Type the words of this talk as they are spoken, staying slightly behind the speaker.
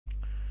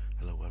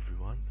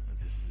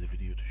is a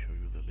video to show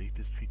you the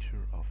latest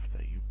feature of the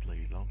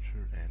Uplay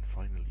Launcher, and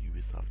finally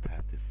Ubisoft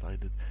have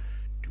decided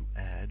to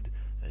add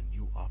a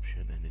new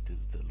option, and it is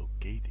the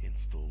locate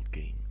installed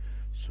game.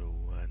 So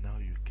now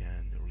you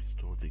can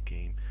restore the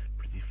game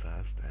pretty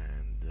fast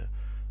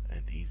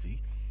and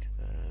easy.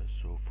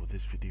 So for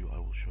this video I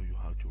will show you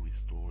how to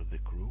restore the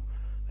crew,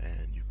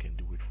 and you can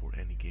do it for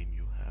any game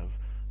you have,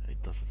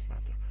 it doesn't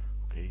matter.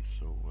 Okay,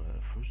 so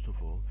first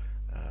of all,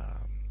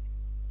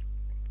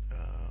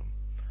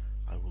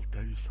 I will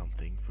tell you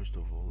something. First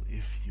of all,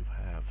 if you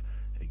have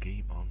a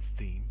game on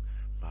Steam,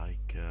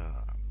 like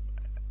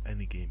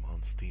any game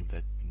on Steam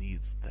that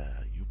needs the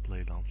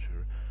Uplay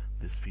Launcher,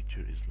 this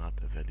feature is not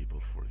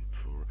available for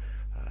it.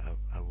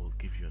 I will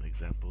give you an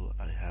example.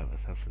 I have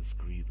Assassin's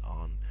Creed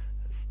on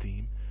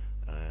Steam,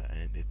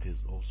 and it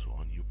is also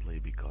on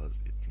Uplay because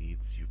it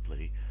needs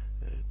Uplay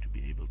to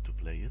be able to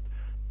play it.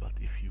 But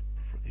if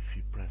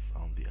you press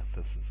on the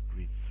Assassin's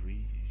Creed 3,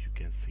 you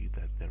can see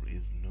that there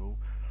is no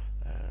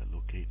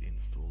locate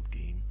installed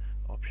game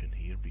option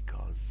here,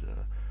 because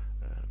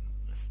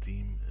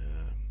Steam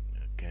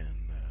can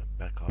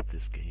back up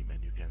this game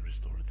and you can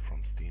restore it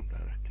from Steam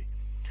directly.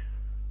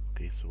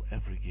 Okay, so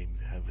every game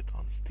you have it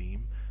on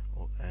Steam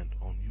and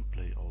on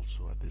Uplay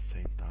also at the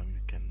same time.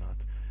 You cannot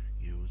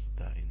use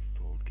the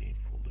installed game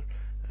folder,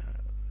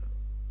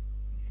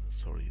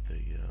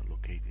 the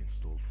locate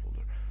installed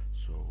folder.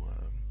 So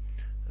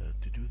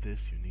to do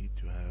this you need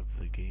to have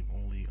the game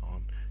only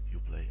on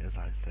Uplay. As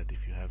I said,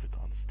 if you have it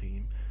on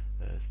Steam,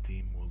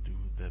 Steam will do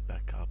the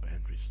backup and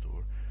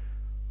restore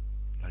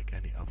like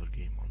any other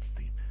game on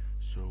Steam.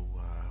 So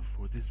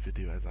for this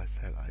video, as I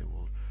said, I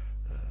will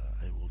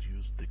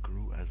use the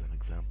crew as an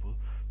example.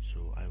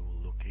 So I will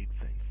locate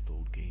the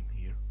installed game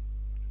here.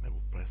 I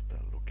will press the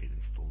locate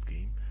installed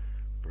game,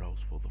 browse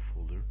for the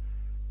folder,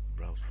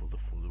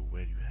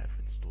 where you have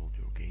installed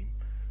your game.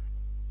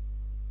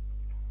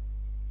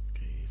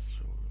 Okay,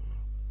 so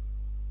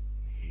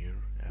here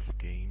F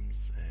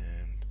games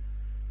and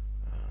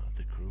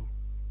the crew,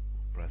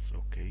 press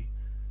OK,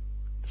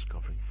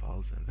 discovering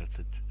files, and that's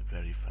it,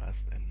 very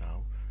fast. And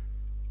now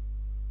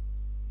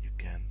you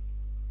can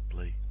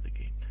play the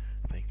game.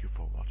 Thank you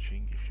for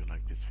watching. If you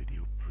like this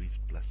video, please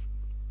press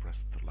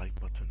the like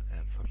button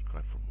and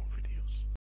subscribe for more videos.